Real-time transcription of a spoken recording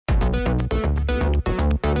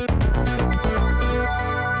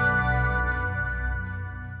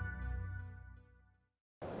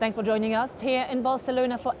Thanks for joining us here in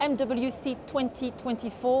Barcelona for MWC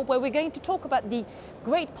 2024, where we're going to talk about the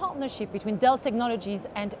great partnership between Dell Technologies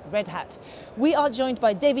and Red Hat. We are joined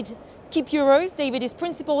by David Kypuros. David is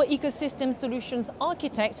Principal Ecosystem Solutions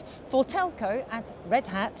Architect for Telco at Red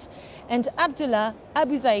Hat, and Abdullah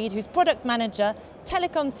Abuzaid, who's Product Manager,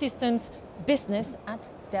 Telecom Systems Business at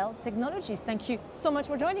Dell Technologies. Thank you so much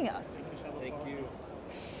for joining us. Thank you.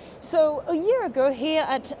 So a year ago here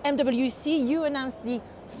at MWC, you announced the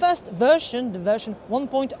first version, the version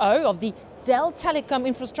 1.0 of the Dell Telecom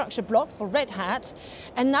Infrastructure Blocks for Red Hat,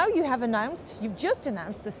 and now you've just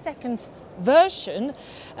announced the second version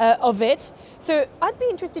of it. So I'd be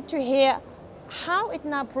interested to hear how it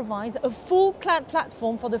now provides a full cloud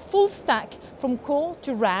platform for the full stack from core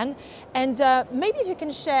to RAN, and maybe if you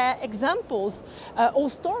can share examples or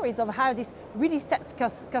stories of how this really sets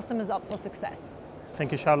customers up for success.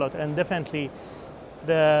 Thank you, Charlotte. And definitely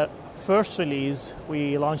the first release,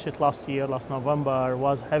 we launched it last November,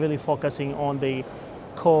 was heavily focusing on the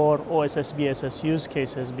core OSS BSS use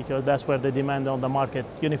cases, because that's where the demand on the market,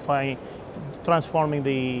 unifying, transforming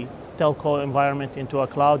the telco environment into a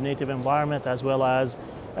cloud native environment, as well as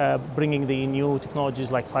bringing the new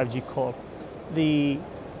technologies like 5G core. The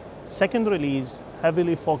second release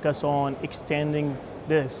heavily focused on extending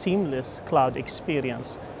the seamless cloud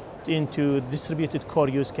experience into distributed core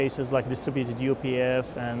use cases like distributed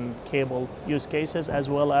UPF and cable use cases, as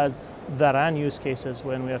well as the RAN use cases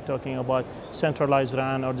when we are talking about centralized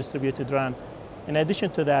RAN or distributed RAN. In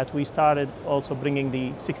addition to that, we started also bringing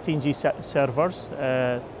the 16G servers,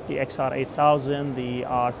 the XR8000, the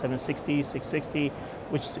R760, 660,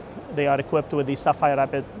 which they are equipped with the Sapphire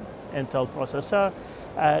Rapid Intel processor.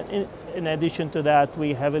 In addition to that,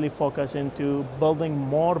 we heavily focus into building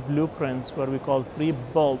more blueprints, what we call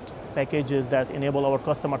pre-built packages that enable our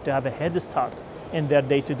customer to have a head start in their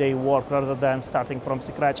day-to-day work rather than starting from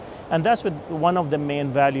scratch. And that's one of the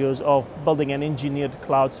main values of building an engineered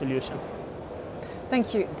cloud solution.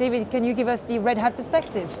 Thank you. David, can you give us the Red Hat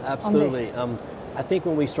perspective Absolutely. on this? I think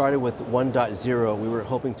when we started with 1.0, we were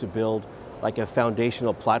hoping to build like a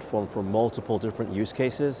foundational platform for multiple different use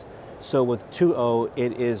cases. So with 2.0,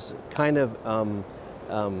 it is kind of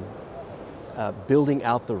building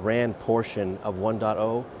out the RAN portion of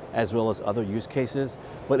 1.0 as well as other use cases,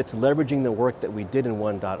 but it's leveraging the work that we did in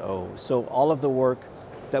 1.0. So all of the work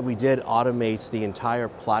that we did automates the entire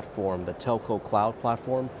platform, the telco cloud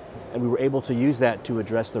platform, and we were able to use that to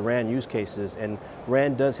address the RAN use cases. And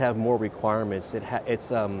RAN does have more requirements.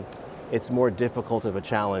 It's more difficult of a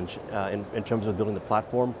challenge in terms of building the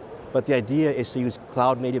platform. But the idea is to use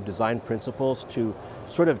cloud native design principles to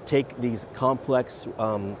sort of take these complex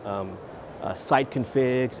site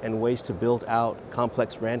configs and ways to build out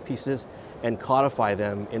complex RAN pieces and codify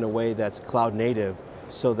them in a way that's cloud native,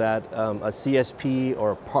 so that a CSP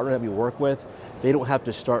or a partner that we work with, they don't have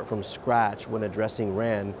to start from scratch when addressing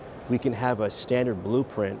RAN. We can have a standard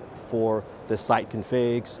blueprint for the site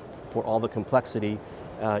configs, for all the complexity,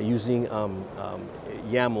 using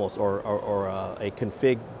YAMLs or a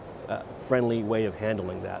config friendly way of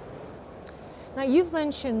handling that. Now, you've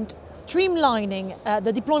mentioned streamlining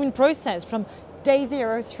the deployment process from day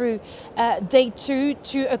 0 through day 2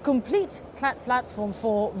 to a complete cloud platform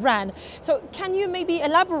for RAN. So can you maybe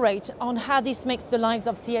elaborate on how this makes the lives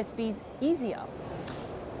of CSPs easier?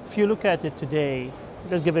 If you look at it today,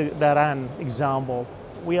 let's give the RAN example.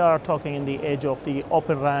 We are talking in the age of the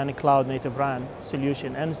open RAN, cloud native RAN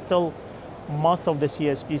solution, and still most of the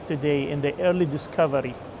CSPs today in the early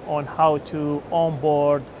discovery on how to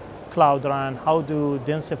onboard cloud RAN, how to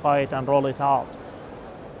densify it and roll it out.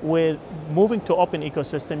 With moving to open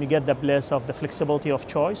ecosystem, you get the bliss of the flexibility of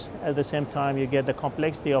choice. At the same time, you get the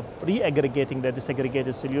complexity of re-aggregating the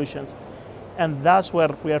disaggregated solutions. And that's where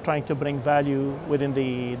we are trying to bring value within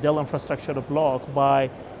the Dell infrastructure block by,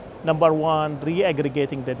 number one,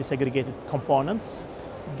 re-aggregating the disaggregated components,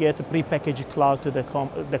 get a pre-packaged cloud to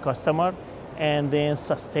the customer, and then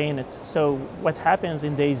sustain it. So what happens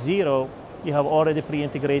in day 0, you have already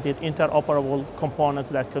pre-integrated interoperable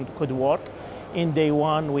components that could work. In day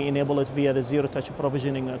 1, we enable it via the zero-touch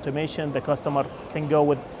provisioning automation. The customer can go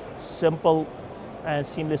with simple and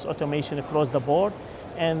seamless automation across the board.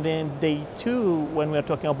 And then day 2, when we're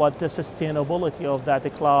talking about the sustainability of that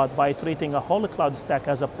cloud, by treating a whole cloud stack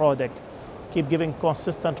as a product, keep giving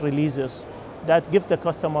consistent releases, that give the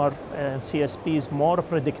customer and CSPs more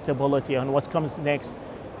predictability on what comes next,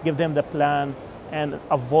 give them the plan, and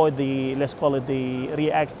avoid the, let's call it the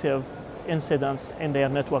reactive incidents in their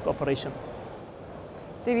network operation.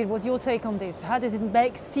 David, what's your take on this? How does it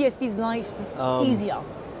make CSPs' lives easier?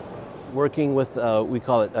 Working with, we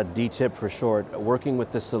call it a DTIP for short, working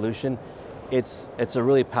with the solution, it's a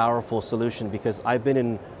really powerful solution because I've been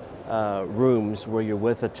in rooms where you're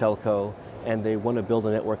with a telco and they want to build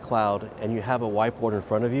a network cloud and you have a whiteboard in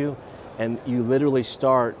front of you and you literally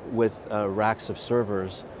start with racks of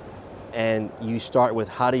servers and you start with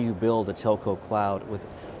how do you build a telco cloud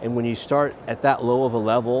and when you start at that low of a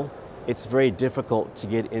level, it's very difficult to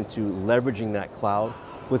get into leveraging that cloud.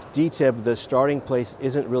 With DTIB, the starting place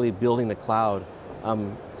isn't really building the cloud.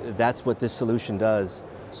 That's what this solution does.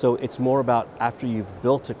 So it's more about after you've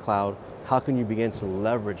built a cloud, how can you begin to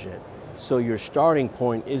leverage it? So your starting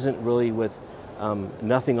point isn't really with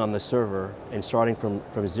nothing on the server and starting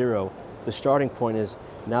from zero. The starting point is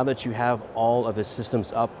now that you have all of the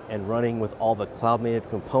systems up and running with all the cloud native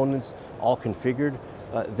components all configured,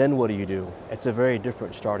 then what do? It's a very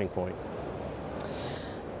different starting point.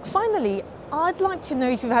 Finally, I'd like to know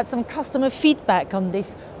if you've had some customer feedback on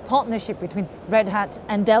this partnership between Red Hat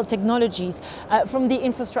and Dell Technologies from the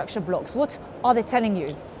infrastructure blocks. What are they telling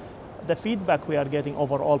you? The feedback we are getting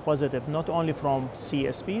overall positive, not only from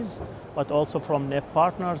CSPs, but also from NEP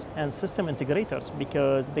partners and system integrators,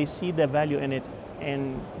 because they see the value in it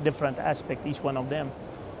in different aspects, each one of them.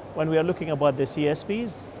 When we are looking about the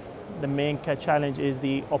CSPs, the main challenge is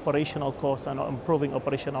the operational cost and improving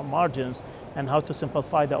operational margins and how to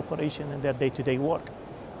simplify the operation in their day-to-day work.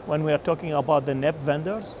 When we are talking about the NEP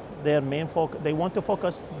vendors, their main they want to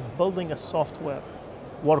focus building a software,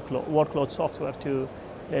 workload software to,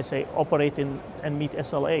 let's say, operate and meet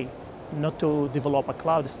SLA, not to develop a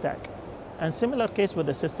cloud stack. And similar case with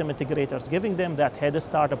the system integrators, giving them that head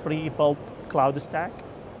start, a pre-built cloud stack.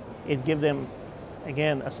 It gives them,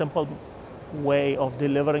 again, a simple way of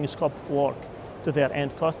delivering scope of work to their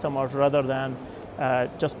end customers rather than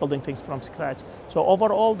just building things from scratch. So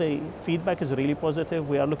overall, the feedback is really positive.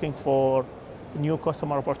 We are looking for new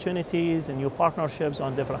customer opportunities and new partnerships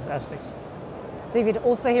on different aspects. David,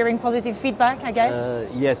 also hearing positive feedback, I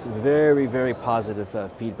guess? Yes, very, very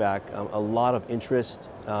positive feedback. A lot of interest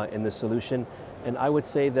in the solution. And I would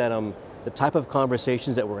say that the type of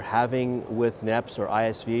conversations that we're having with NEPs or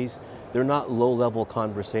ISVs, they're not low-level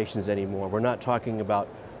conversations anymore. We're not talking about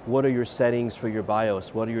what are your settings for your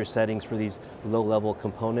BIOS, what are your settings for these low-level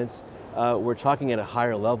components. We're talking at a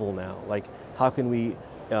higher level now, like how can we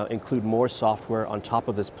include more software on top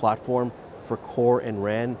of this platform for core and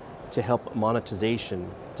RAN to help monetization,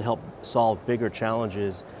 to help solve bigger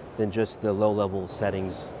challenges than just the low-level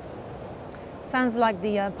settings. Sounds like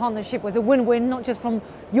the partnership was a win-win, not just from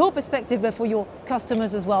your perspective, but for your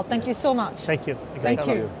customers as well. Thank you so much. Thank you. Thank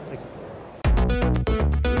you. Thanks.